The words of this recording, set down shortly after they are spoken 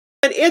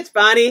And it's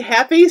Bonnie.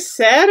 Happy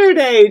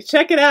Saturday.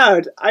 Check it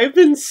out. I've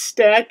been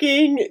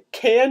stacking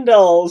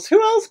candles.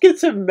 Who else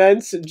gets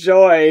immense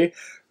joy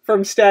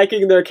from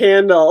stacking their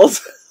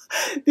candles?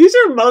 These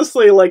are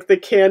mostly like the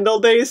Candle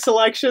Day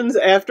selections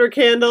after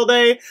Candle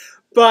Day.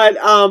 But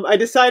I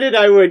decided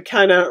I would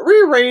kind of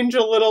rearrange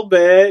a little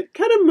bit,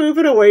 kind of move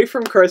it away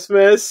from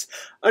Christmas.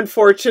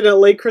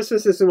 Unfortunately,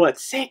 Christmas is in what,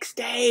 6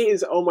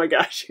 days? Oh my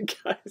gosh, you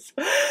guys.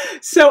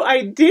 So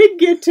I did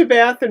get to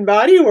Bath and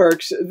Body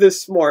Works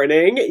this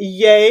morning.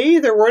 Yay,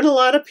 there weren't a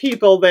lot of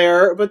people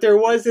there, but there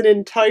was an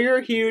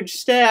entire huge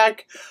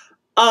stack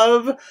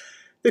of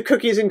the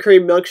cookies and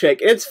cream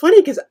milkshake. And it's funny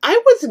because I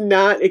was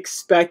not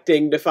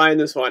expecting to find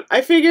this one.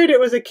 I figured it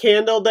was a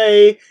Candle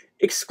Day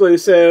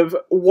exclusive.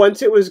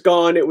 Once it was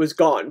gone, it was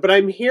gone. But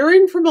I'm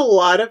hearing from a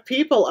lot of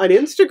people on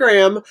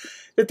Instagram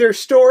that their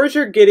stores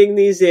are getting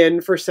these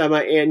in for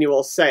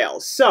semi-annual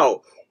sales.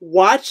 So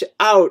watch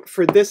out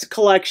for this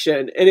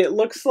collection. And it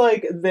looks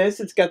like this.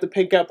 It's got the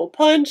pink apple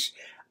punch,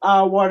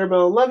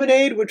 watermelon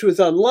lemonade, which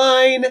was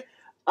online,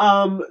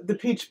 the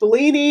peach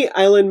bellini,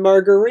 island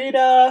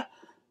margarita,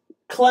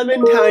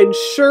 clementine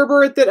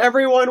sherbet that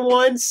everyone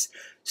wants.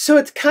 So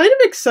it's kind of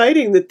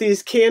exciting that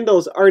these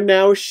candles are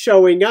now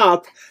showing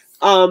up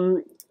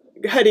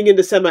heading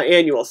into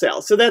semi-annual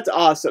sales. So that's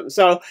awesome.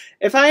 So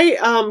if I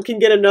can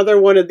get another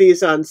one of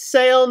these on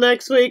sale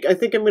next week, I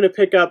think I'm going to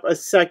pick up a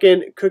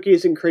second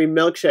cookies and cream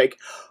milkshake.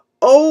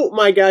 Oh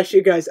my gosh,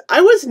 you guys, I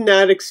was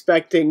not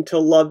expecting to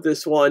love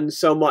this one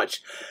so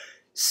much.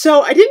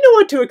 So I didn't know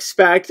what to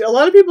expect. A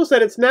lot of people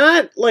said it's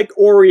not like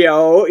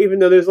Oreo, even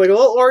though there's like a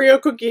little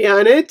Oreo cookie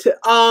on it.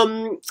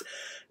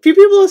 A few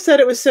people have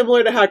said it was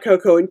similar to hot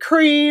cocoa and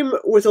cream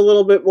with a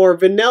little bit more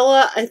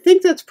vanilla. I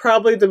think that's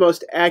probably the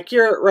most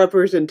accurate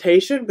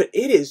representation, but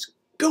it is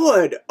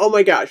good. Oh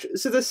my gosh.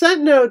 So the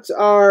scent notes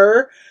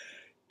are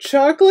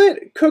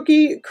chocolate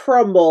cookie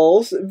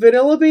crumbles,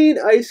 vanilla bean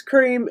ice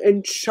cream,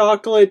 and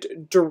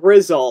chocolate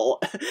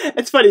drizzle.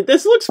 It's funny.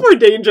 This looks more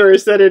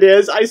dangerous than it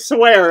is. I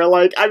swear.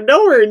 Like, I'm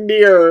nowhere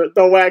near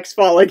the wax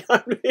falling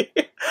on me.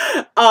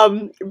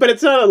 But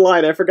it's not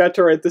online. I forgot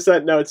to write the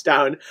scent notes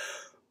down.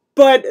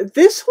 But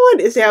this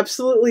one is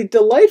absolutely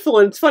delightful,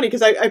 and it's funny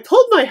because I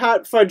pulled my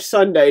hot fudge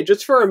sundae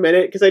just for a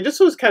minute because I just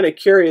was kind of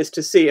curious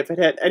to see if it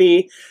had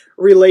any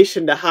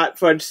relation to hot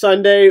fudge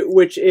sundae,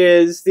 which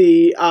is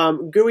the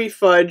gooey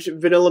fudge,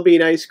 vanilla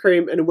bean ice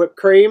cream, and whipped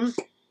cream.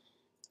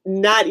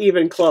 Not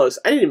even close.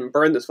 I didn't even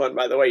burn this one,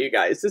 by the way, you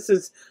guys. This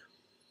is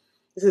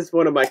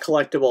one of my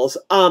collectibles.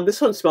 This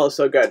one smells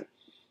so good.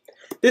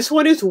 This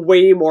one is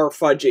way more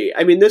fudgy.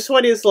 I mean, this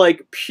one is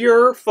like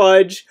pure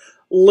fudge,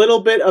 little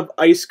bit of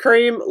ice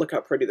cream. Look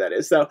how pretty that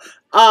is, though.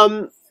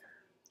 Hot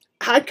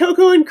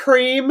cocoa and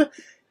cream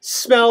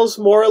smells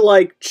more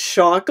like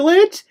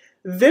chocolate.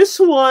 This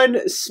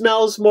one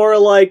smells more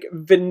like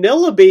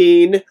vanilla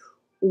bean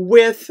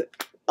with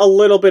a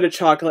little bit of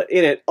chocolate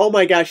in it. Oh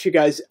my gosh, you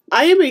guys.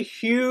 I am a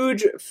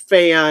huge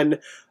fan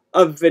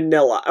of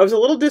vanilla. I was a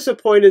little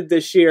disappointed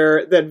this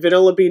year that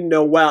Vanilla Bean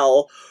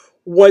Noel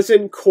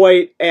wasn't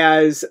quite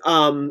as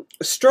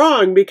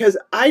strong because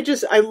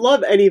I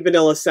love any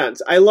vanilla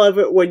scents. I love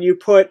it when you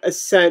put a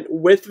scent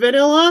with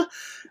vanilla.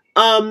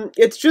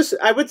 It's just,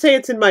 I would say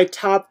it's in my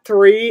top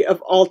 3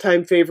 of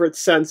all-time favorite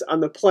scents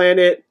on the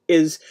planet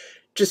is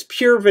just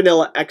pure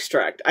vanilla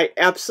extract. I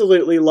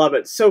absolutely love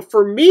it. So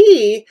for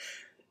me,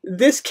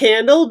 this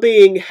candle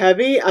being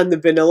heavy on the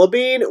vanilla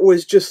bean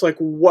was just like,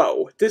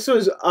 whoa, this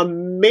was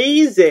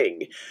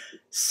amazing.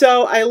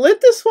 So I lit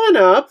this one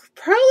up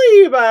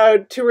probably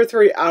about 2 or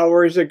 3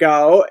 hours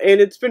ago, and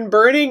it's been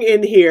burning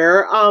in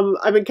here.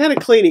 I've been kind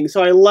of cleaning,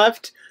 so I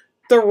left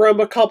the room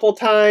a couple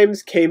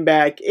times, came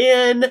back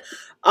in.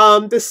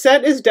 The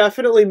scent is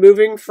definitely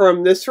moving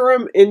from this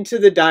room into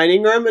the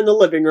dining room and the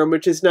living room,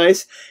 which is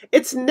nice.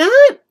 It's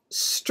not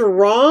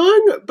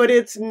strong, but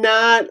it's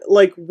not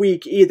like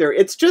weak either.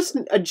 It's just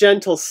a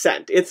gentle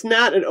scent. It's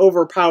not an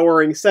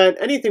overpowering scent.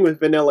 Anything with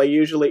vanilla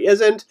usually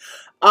isn't.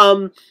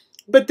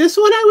 But this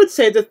one, I would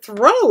say the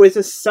throw is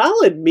a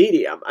solid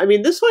medium. I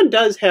mean, this one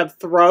does have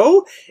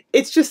throw.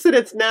 It's just that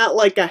it's not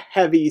like a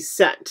heavy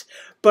scent.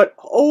 But,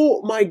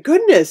 oh my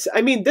goodness.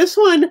 I mean, this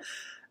one,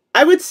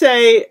 I would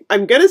say,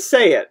 I'm going to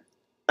say it.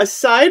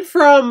 Aside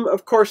from,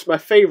 of course, my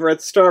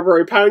favorite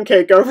strawberry pound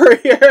cake over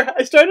here,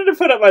 I started to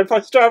put up my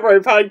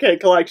strawberry pound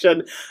cake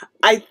collection.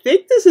 I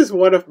think this is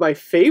one of my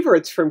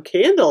favorites from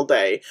Candle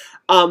Day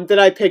that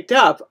I picked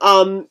up,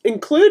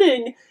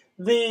 including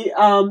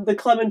the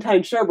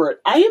clementine sherbet.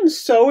 I am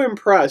so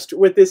impressed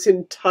with this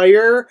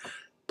entire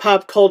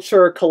pop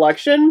culture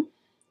collection.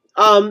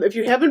 If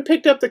you haven't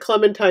picked up the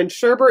clementine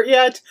sherbet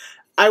yet,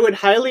 I would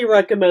highly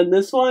recommend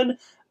this one.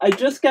 I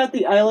just got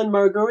the island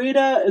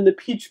margarita and the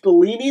peach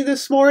bellini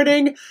this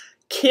morning.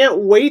 Can't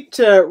wait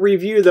to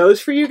review those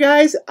for you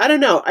guys. I don't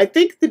know. I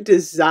think the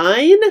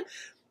design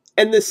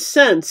and the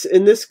scents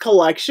in this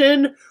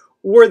collection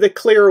were the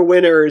clear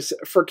winners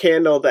for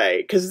Candle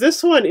Day. Because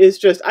this one is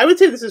just, I would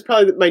say this is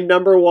probably my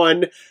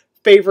 #1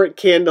 favorite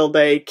Candle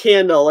Day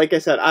candle. Like I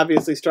said,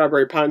 obviously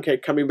Strawberry Pound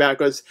Cake coming back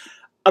was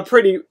a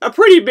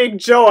pretty big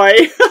joy.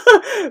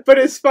 But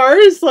as far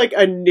as like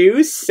a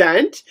new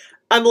scent,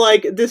 I'm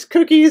like, this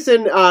cookies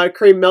and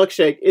cream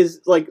milkshake is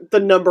like the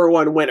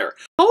 #1 winner.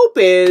 Hope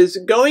is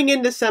going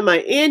into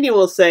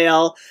semi-annual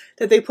sale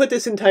that they put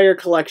this entire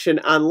collection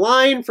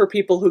online for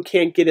people who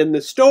can't get in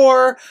the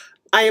store.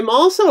 I am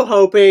also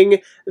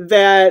hoping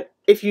that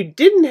if you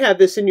didn't have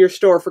this in your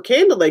store for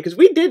Candle Day, because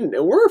we didn't,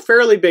 and we're a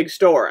fairly big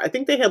store. I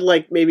think they had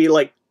like maybe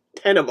like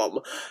 10 of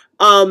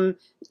them.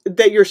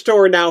 That your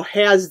store now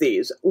has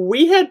these.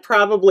 We had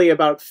probably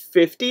about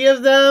 50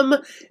 of them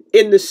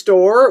in the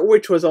store,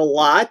 which was a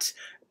lot.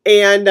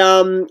 And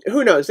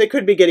who knows, they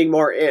could be getting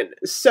more in.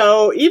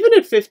 So even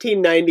at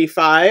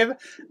 $15.95,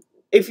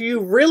 if you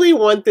really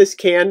want this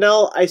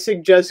candle, I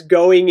suggest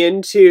going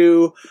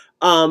into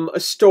a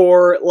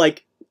store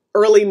like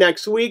early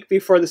next week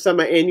before the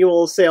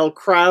semi-annual sale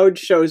crowd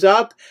shows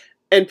up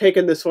and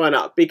picking this one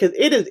up, because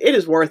it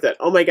is worth it.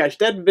 Oh my gosh,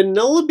 that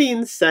vanilla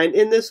bean scent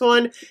in this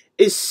one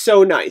is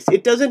so nice.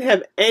 It doesn't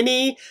have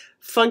any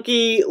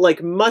funky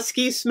like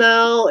musky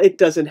smell. It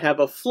doesn't have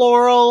a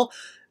floral.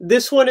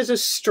 This one is a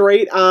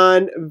straight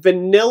on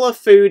vanilla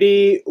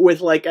foodie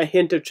with like a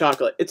hint of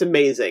chocolate. It's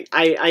amazing.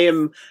 I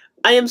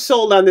am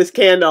sold on this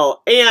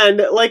candle.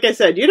 And like I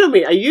said, you know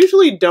me, I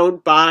usually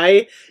don't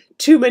buy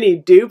too many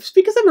dupes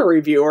because I'm a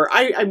reviewer.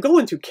 I'm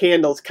going through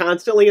candles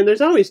constantly, and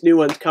there's always new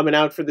ones coming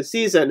out for the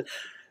season.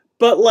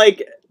 But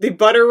like the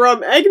butter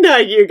rum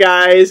eggnog, you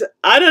guys,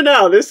 I don't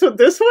know. This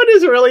one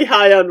is really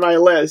high on my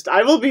list.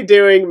 I will be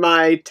doing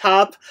my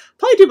top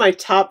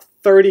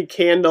 30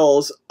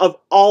 candles of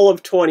all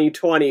of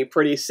 2020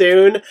 pretty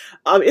soon.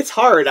 It's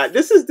hard.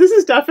 This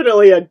is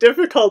definitely a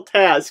difficult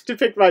task to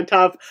pick my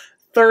top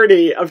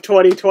 30 of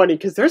 2020,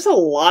 because there's a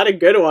lot of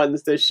good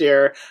ones this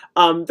year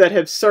that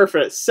have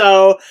surfaced.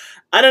 So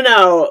I don't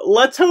know.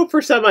 Let's hope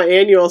for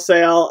semi-annual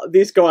sale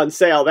these go on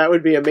sale. That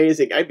would be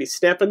amazing. I'd be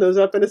snapping those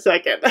up in a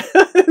second.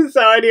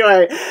 So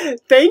anyway,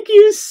 thank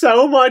you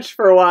so much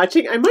for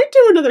watching. I might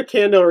do another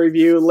candle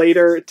review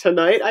later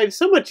tonight. I have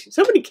so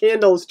many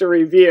candles to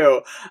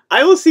review.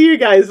 I will see you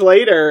guys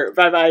later.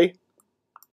 Bye bye.